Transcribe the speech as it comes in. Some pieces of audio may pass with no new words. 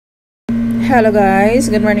Hello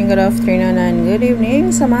guys, good morning, good afternoon, and good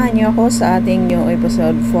evening. Samahan niyo ako sa ating new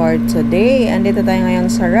episode for today. Andito tayo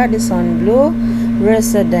ngayon sa Radisson Blue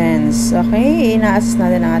Residence. Okay, ina-assist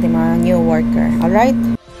natin ang ating mga new worker. Alright?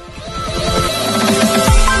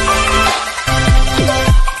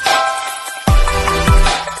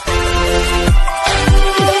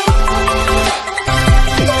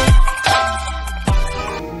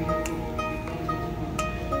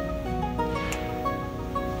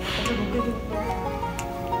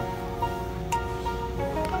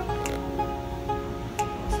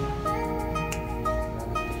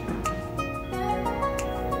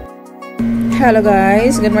 Hello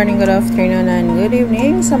guys, good morning, good afternoon, and good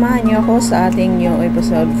evening. Samahan niyo ako sa ating new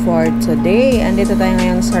episode for today. Andito tayo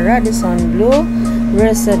ngayon sa Radisson Blue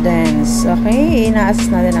Residence. Okay,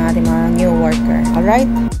 ina-assist natin ang ating mga new worker. Alright?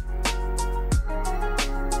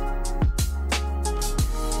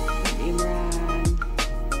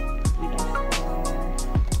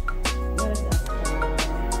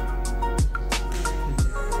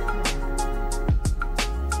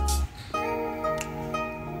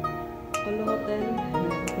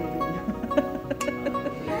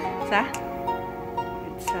 Sa?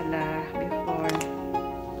 It's Salah before.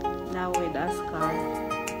 Now with Oscar.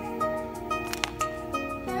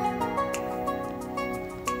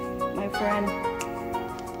 My friend.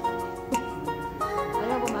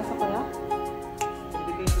 Ayaw pumasok kaya?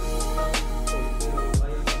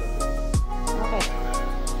 Okay.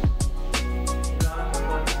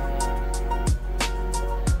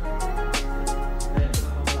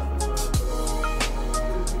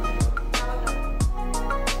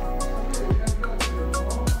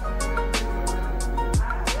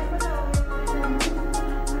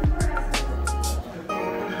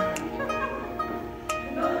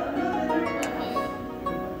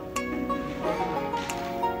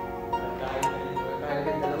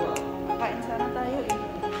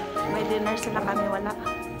 Dinner sila, kami wala.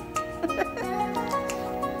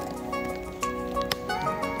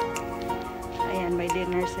 Ayan, may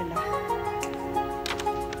dinner sila.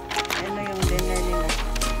 Ano yung dinner nila?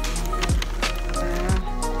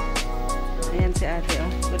 Ayan si ate,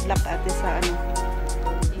 oh. Good luck ate sa ano.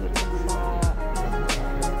 Good luck sa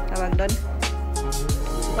tawag doon.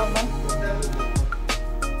 Tawag doon?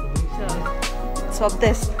 Swab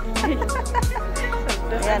test.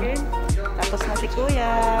 Ayan. Tapos na si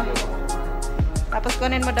kuya. Tapos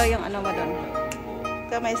kunin mo daw yung ano mo doon.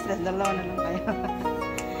 Kaya may stress, dalawa na lang tayo.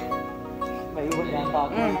 May iwan yan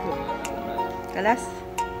pa ako. Kalas?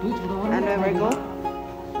 And where we go?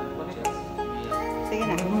 Sige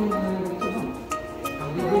na.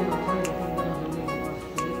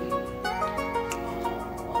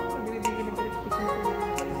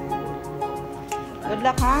 Good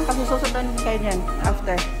luck ha, kasi susundan kayo niyan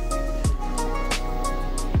after.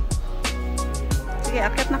 Sige,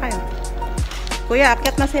 akyat na kayo. Kuya,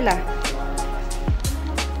 akyat na sila.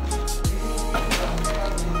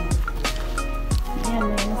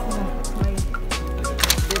 Ayan, may na sila. May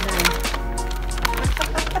dinay.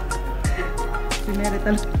 Si Mary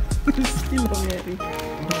talaga. Sila, Mary.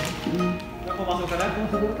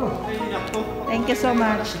 Thank you so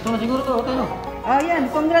much. Ito na siguro to, okay no? Oh,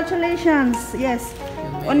 yan. Congratulations. Yes.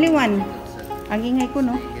 Only one. Ang ingay ko,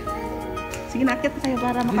 no? Sige na, akyat na kayo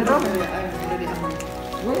para makadong.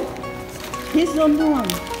 He's the only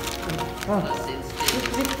one. Oh.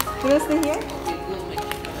 Will you stay here?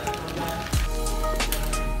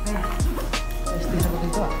 Stay sa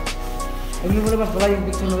dito ah. Ang mo labas pala yung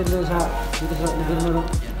picture mo dito sa libro mo.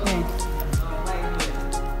 Okay.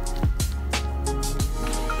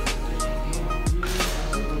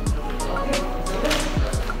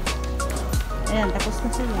 Ayan, tapos na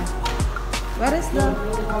sila. Where is the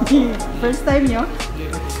first time nyo?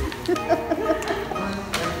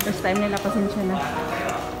 First time nila, pasensya na.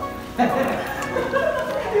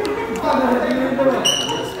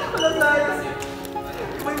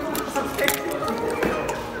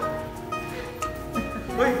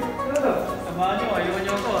 Uy! Samahan nyo, ayawan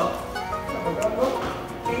nyo ako ah.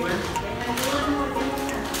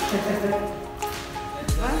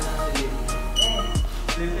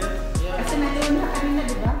 Kasi naliwan na kanina,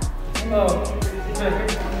 di ba? Oo.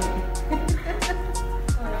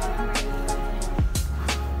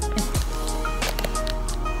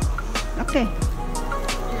 Okay.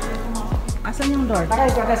 Asan yung door?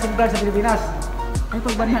 Takay ko na simple sa Pilipinas. Ay,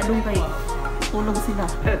 pagbanha doon kayo. Tulog sila.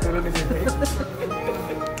 Tulog na dito.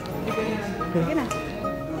 Sige na.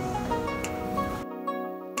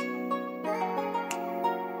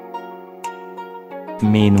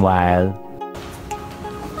 Meanwhile.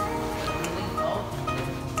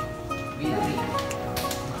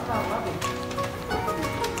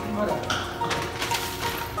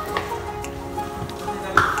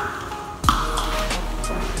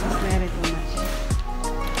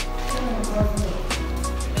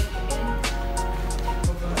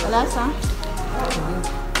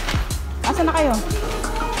 Asa na kayo?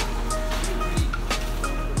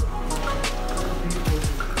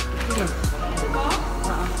 Sige.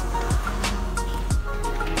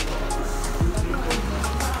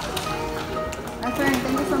 My friend,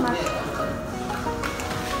 thank you so much.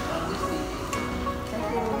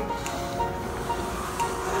 Thank you.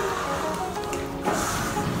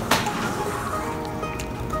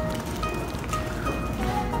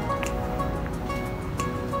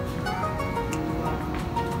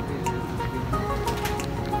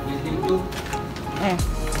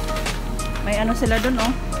 May ano sila dun,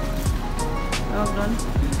 oh. Tawag dun.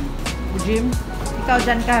 Gym. Ikaw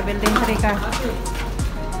dyan ka, building 3 ka.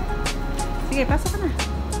 Sige, pasok ka na.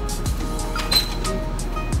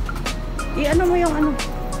 I-ano mo yung ano.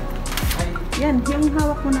 Yan, yung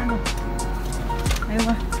hawak mo na ano. Ayaw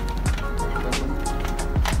ka.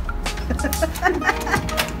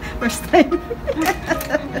 First time.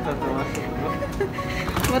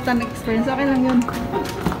 What an experience. Okay lang yun.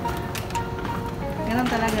 Ganun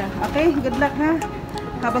talaga. Okay, good luck ha.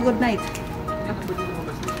 Have a good night.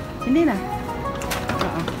 Hindi na.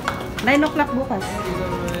 Oo. 9 o'clock bukas.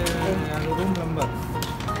 Room number.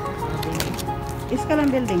 Iskalang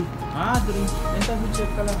building. Duri. Interview check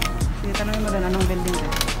ka lang. Sige, tanongin mo doon anong building ka.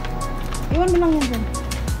 Iwan mo lang yan dyan.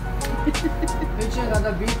 Which is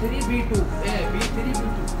the B3, B2. B3, B2.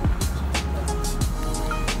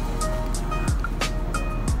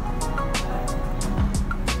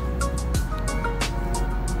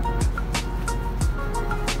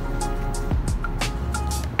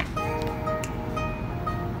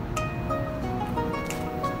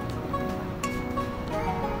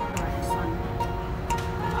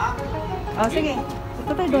 Oh, sige.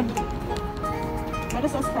 Ito tayo doon. Meron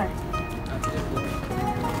sa Oscar.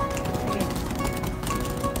 Sige.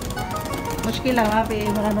 Muskila, mapi.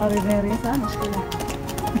 Mga nari-nari sa muskila.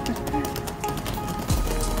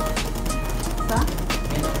 Sa?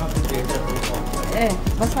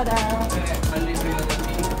 Basta da.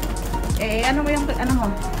 Ano mo yung, ano mo?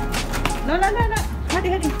 No. Hadi.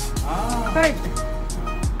 Card.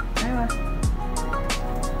 Aywa.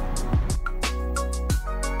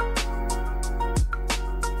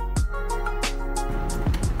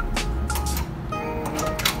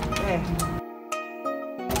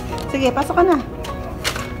 Sige, pasok ka na.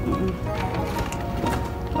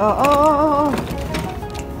 Oo.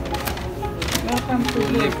 Welcome to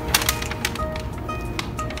live.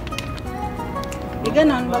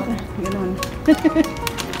 Ganon ba? Ganon.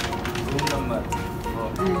 Room number.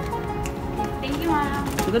 Thank you, ma'am.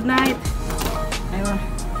 Good night. Aywa.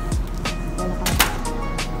 Wala ka.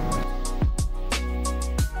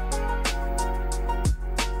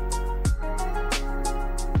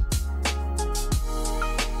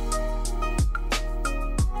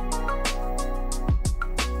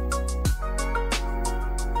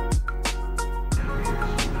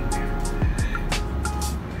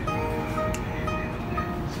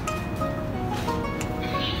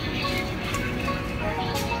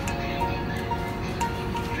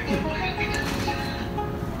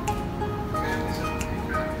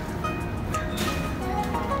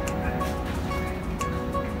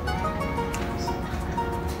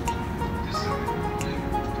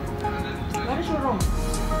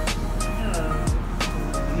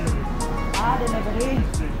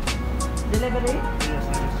 Delivery? Yes,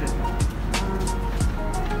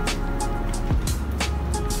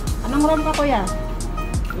 Anong room ka, kuya?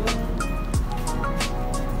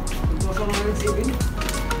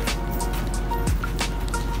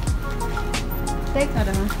 Take na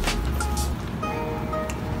naman.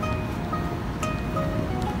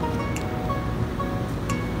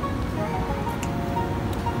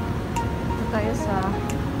 Ito tayo sa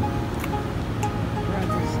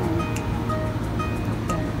Radisson.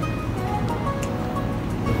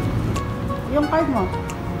 Yung card mo?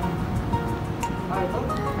 Ito?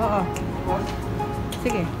 Oo.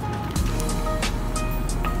 Sige.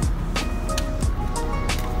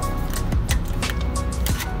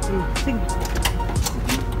 Sige.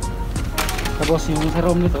 Tapos yung sa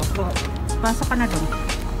room nito. Pasok ka na doon.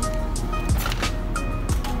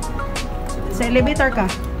 Sa elevator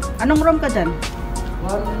ka. Anong room ka dyan?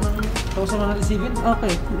 1,107.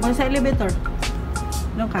 Okay. Sa elevator.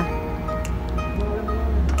 Doon ka.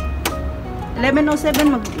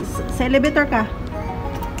 11:07 sa elevator ka.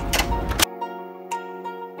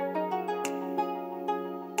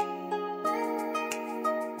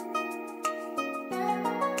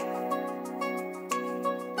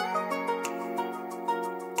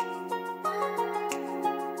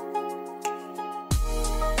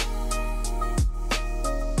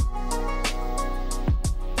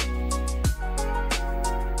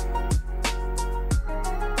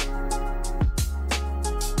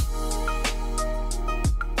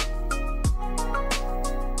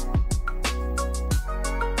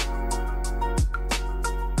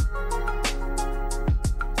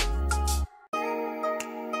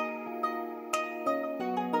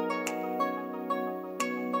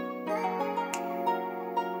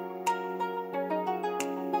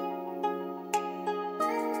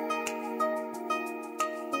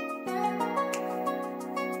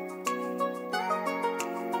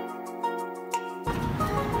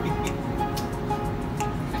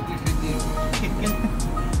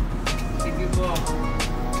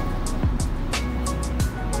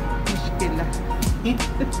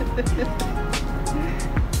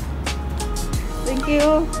 Thank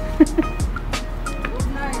you.